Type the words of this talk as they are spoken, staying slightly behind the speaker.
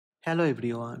Hello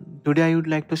everyone. Today I would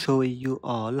like to show you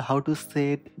all how to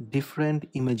set different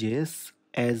images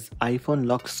as iPhone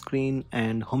lock screen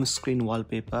and home screen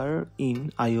wallpaper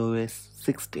in iOS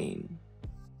 16.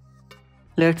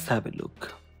 Let's have a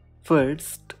look.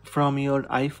 First, from your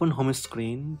iPhone home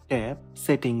screen, tap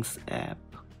Settings app.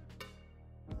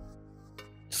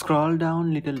 Scroll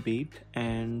down little bit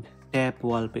and tap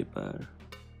Wallpaper.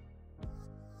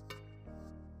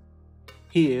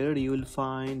 Here you will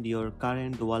find your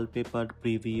current wallpaper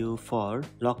preview for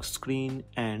lock screen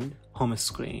and home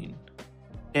screen.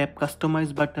 Tap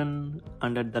Customize button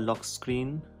under the lock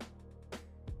screen.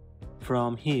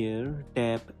 From here,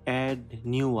 tap Add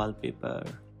New Wallpaper.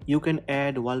 You can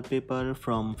add wallpaper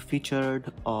from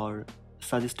featured or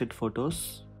suggested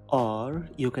photos, or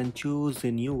you can choose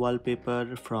a new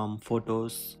wallpaper from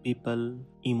photos, people,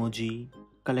 emoji,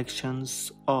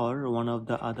 collections, or one of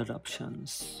the other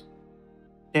options.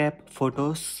 Tap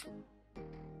Photos,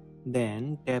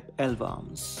 then tap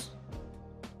Albums.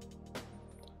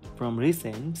 From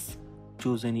Recents,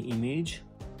 choose any image,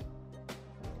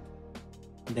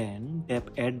 then tap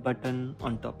Add button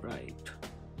on top right.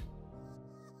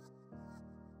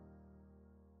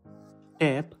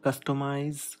 Tap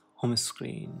Customize Home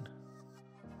Screen.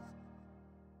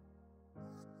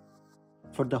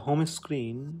 For the home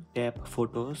screen, tap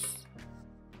Photos,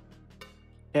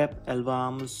 tap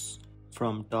Albums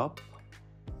from top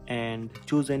and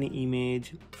choose any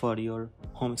image for your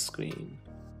home screen.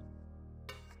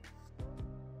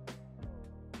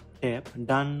 Tap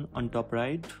Done on top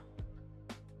right.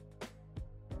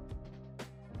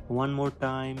 One more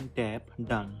time, tap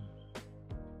Done.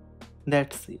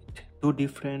 That's it. Two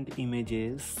different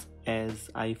images as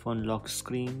iPhone lock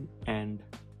screen and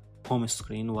home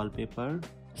screen wallpaper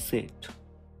set.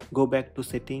 Go back to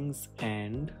settings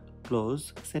and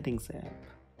close Settings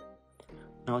app.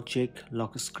 Now check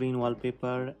lock screen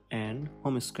wallpaper and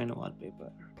home screen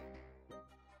wallpaper.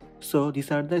 So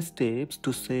these are the steps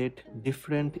to set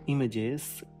different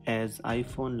images as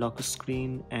iPhone lock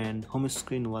screen and home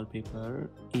screen wallpaper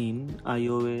in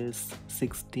iOS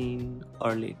 16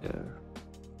 or later.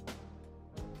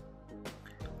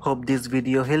 Hope this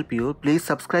video helped you. Please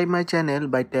subscribe my channel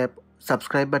by tap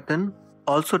subscribe button.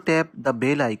 Also tap the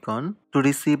bell icon to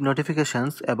receive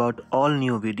notifications about all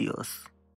new videos.